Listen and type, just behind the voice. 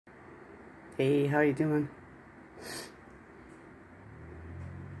Hey, how you doing?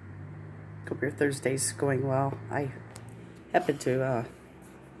 Hope your Thursday's going well. I happen to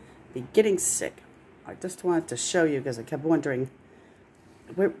be getting sick. I just wanted to show you because I kept wondering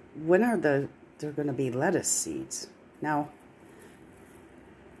when are there going to be lettuce seeds? Now,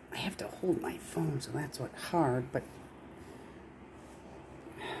 I have to hold my phone, so that's what's hard, but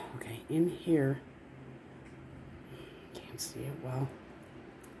okay, in here, can't see it well.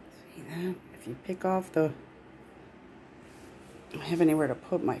 See that? If you pick off the, I don't have anywhere to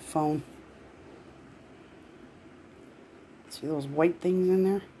put my phone. See those white things in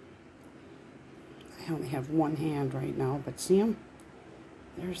there? I only have one hand right now, but see them?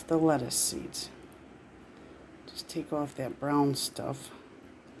 There's the lettuce seeds. Just take off that brown stuff.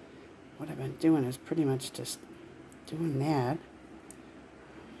 What I've been doing is pretty much just doing that.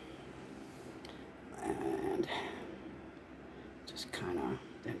 And just kind of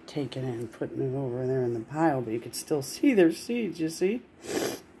then taking it and putting it over there in the pile, but you can still see their seeds, you see?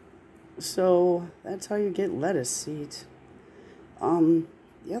 So that's how you get lettuce seeds. The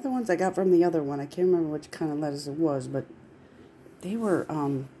other ones I got from the other one, I can't remember which kind of lettuce it was, but they were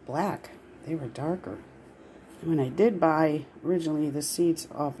black. They were darker. And when I did buy originally the seeds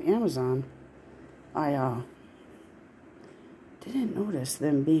off Amazon, I didn't notice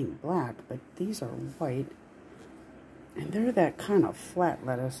them being black, but these are white. And they're that kind of flat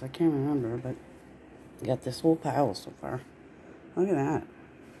lettuce. I can't remember, but I got this whole pile so far. Look at that.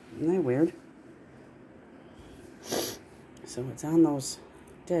 Isn't that weird? So it's on those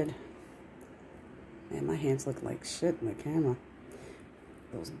dead, man, my hands look like shit in the camera.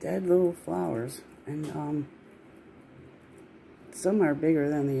 Those dead little flowers, and some are bigger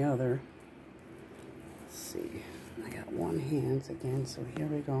than the other. Let's see, I got one hand again, so here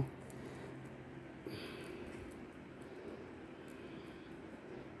we go.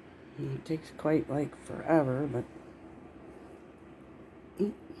 And it takes quite like forever, but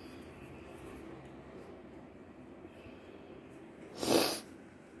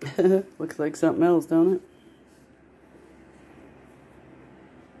looks like something else, don't it?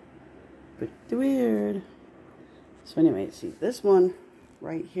 Pretty weird. So anyway, see, this one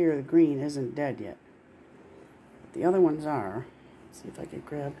right here, the green, isn't dead yet. But the other ones are. Let's see if I can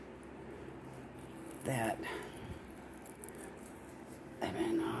grab that. And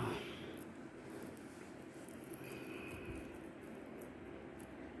then,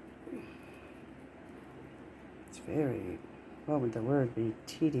 it's very, what would the word be?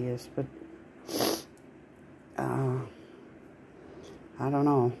 Tedious, but I don't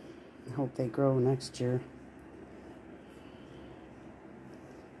know. I hope they grow next year.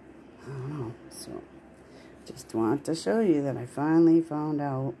 I don't know. So, just want to show you that I finally found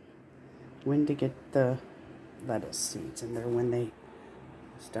out when to get the lettuce seeds, and they're when they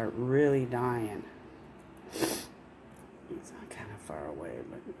start really dying. It's not kind of far away,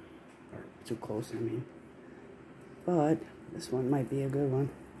 but or too close, I mean. But this one might be a good one.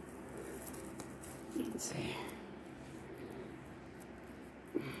 Let's see.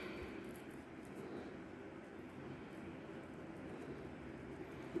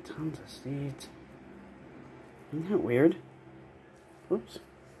 Tons of seeds. Isn't that weird? Oops.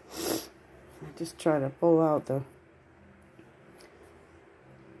 I just try to pull out the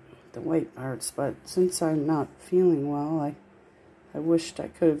white parts, but since I'm not feeling well, I wished I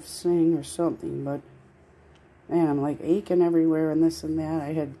could have sang or something, but man, I'm like aching everywhere and this and that.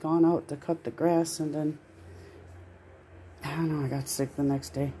 I had gone out to cut the grass, and then, I don't know, I got sick the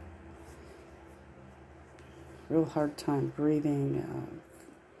next day. Real hard time breathing.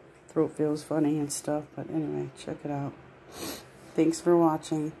 Throat feels funny and stuff, but anyway, check it out. Thanks for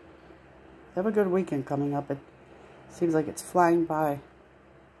watching. Have a good weekend coming up. It seems like it's flying by.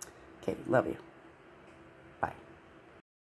 Okay, love you.